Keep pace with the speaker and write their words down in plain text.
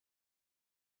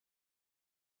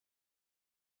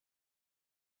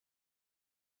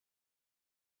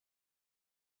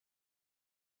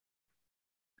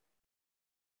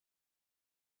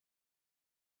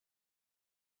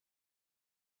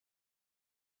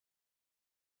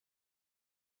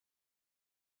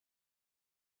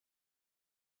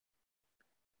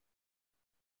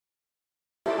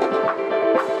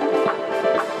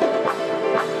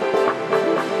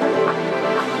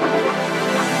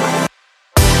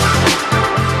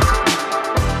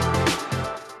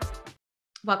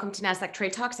Welcome to Nasdaq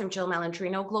Trade Talks. I'm Jill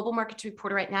Malandrino, Global Markets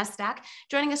Reporter at Nasdaq.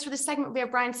 Joining us for this segment, we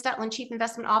have Brian Stutland, Chief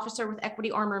Investment Officer with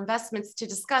Equity Armor Investments, to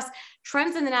discuss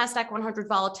trends in the Nasdaq-100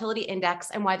 Volatility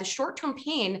Index and why the short-term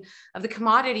pain of the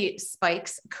commodity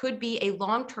spikes could be a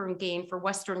long-term gain for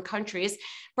Western countries.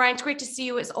 Brian, it's great to see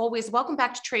you as always. Welcome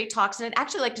back to Trade Talks. And I'd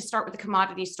actually like to start with the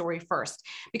commodity story first,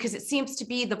 because it seems to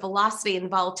be the velocity and the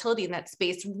volatility in that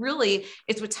space really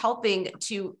is what's helping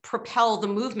to propel the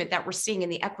movement that we're seeing in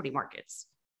the equity markets.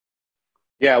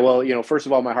 Yeah, well, first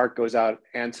of all, my heart goes out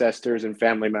ancestors and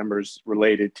family members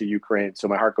related to Ukraine. So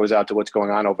my heart goes out to what's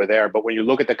going on over there. But when you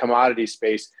look at the commodity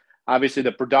space, obviously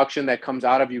the production that comes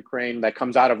out of Ukraine, that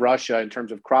comes out of Russia in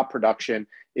terms of crop production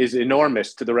is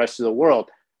enormous to the rest of the world.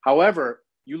 However,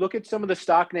 you look at some of the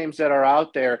stock names that are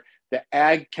out there, the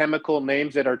ag chemical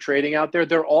names that are trading out there,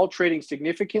 they're all trading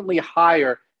significantly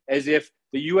higher, as if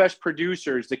the US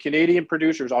producers, the Canadian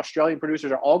producers, Australian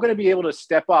producers are all going to be able to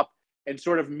step up and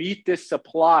sort of meet this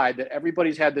supply that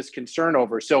everybody's had this concern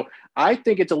over. So I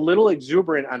think it's a little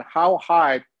exuberant on how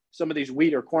high some of these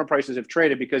wheat or corn prices have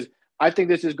traded, because I think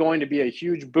this is going to be a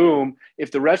huge boom. If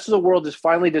the rest of the world has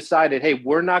finally decided, hey,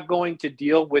 we're not going to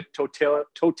deal with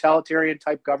totalitarian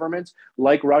type governments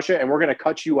like Russia, and we're going to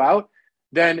cut you out,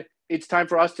 then it's time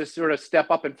for us to sort of step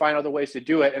up and find other ways to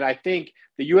do it. And I think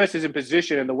the US is in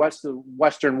position, and the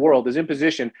Western world is in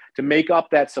position to make up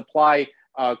that supply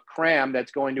cram that's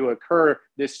going to occur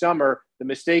this summer. The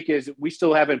mistake is we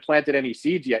still haven't planted any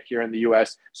seeds yet here in the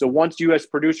US. So once US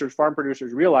producers, farm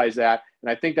producers realize that, and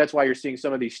I think that's why you're seeing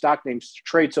some of these stock names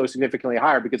trade so significantly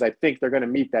higher, because I think they're going to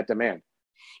meet that demand.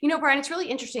 Brian, it's really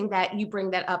interesting that you bring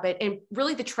that up. And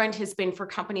really the trend has been for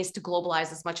companies to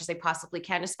globalize as much as they possibly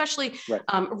can, especially right.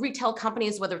 Retail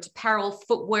companies, whether it's apparel,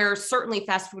 footwear, certainly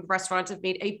fast food restaurants have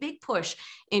made a big push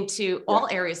into all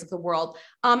areas of the world.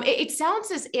 It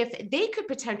sounds as if they could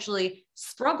potentially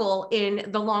struggle in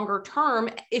the longer term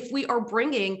if we are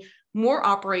bringing more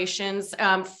operations,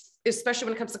 especially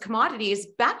when it comes to commodities,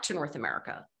 back to North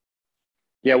America.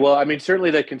 Yeah, well, I mean, certainly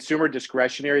the consumer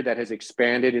discretionary that has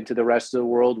expanded into the rest of the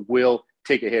world will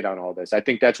take a hit on all this. I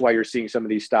think that's why you're seeing some of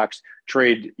these stocks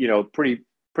trade,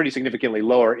 pretty significantly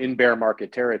lower in bear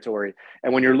market territory.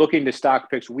 And when you're looking to stock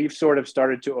picks, we've sort of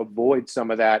started to avoid some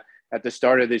of that at the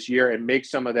start of this year and make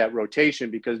some of that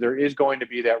rotation, because there is going to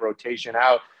be that rotation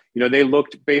out. They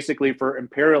looked basically for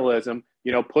imperialism,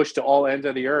 push to all ends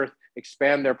of the earth,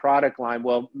 expand their product line.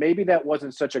 Well, maybe that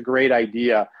wasn't such a great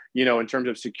idea, in terms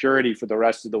of security for the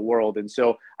rest of the world. And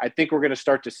so I think we're going to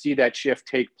start to see that shift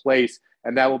take place.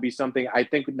 And that will be something, I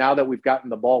think, now that we've gotten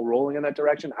the ball rolling in that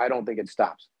direction, I don't think it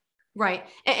stops. Right.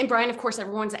 And Brian, of course,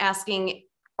 everyone's asking,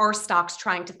 are stocks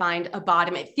trying to find a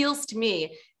bottom? It feels to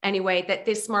me anyway that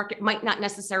this market might not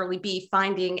necessarily be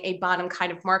finding a bottom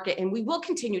kind of market. And we will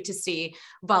continue to see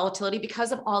volatility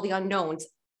because of all the unknowns.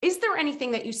 Is there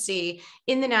anything that you see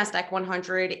in the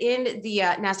Nasdaq-100, in the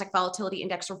Nasdaq Volatility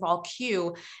Index or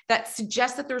VolQ, that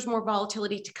suggests that there's more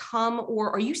volatility to come,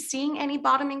 or are you seeing any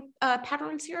bottoming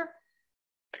patterns here?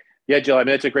 Yeah, Jill, I mean,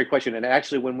 that's a great question. And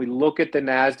actually, when we look at the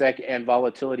Nasdaq and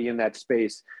volatility in that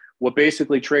space, what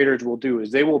basically traders will do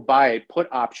is they will buy a put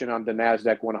option on the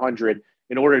Nasdaq-100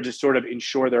 in order to sort of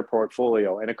insure their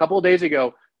portfolio. And a couple of days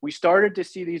ago, we started to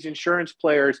see these insurance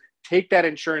players take that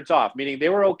insurance off, meaning they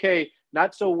were okay,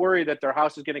 not so worried that their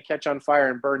house is going to catch on fire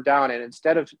and burn down. And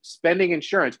instead of spending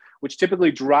insurance, which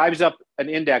typically drives up an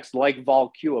index like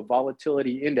VolQ, a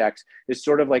volatility index, is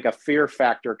sort of like a fear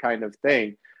factor kind of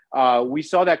thing. We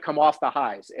saw that come off the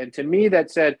highs. And to me,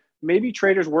 that said, maybe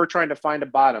traders were trying to find a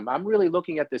bottom. I'm really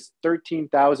looking at this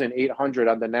 13,800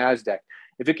 on the NASDAQ.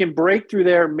 If it can break through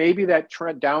there, maybe that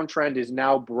downtrend is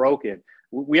now broken.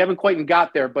 We haven't quite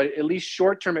got there, but at least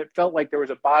short term, it felt like there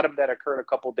was a bottom that occurred a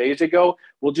couple of days ago.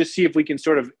 We'll just see if we can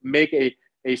sort of make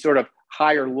a sort of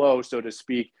higher low, so to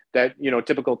speak, that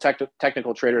typical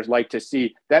technical traders like to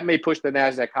see. That may push the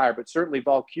NASDAQ higher, but certainly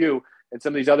VolQ and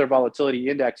some of these other volatility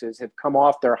indexes have come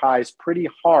off their highs pretty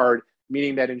hard,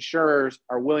 meaning that insurers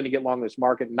are willing to get long this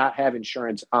market and not have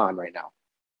insurance on right now.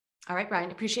 All right,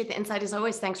 Brian, appreciate the insight as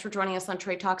always. Thanks for joining us on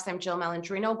Trade Talks. I'm Jill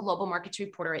Malandrino, Global Markets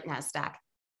Reporter at Nasdaq.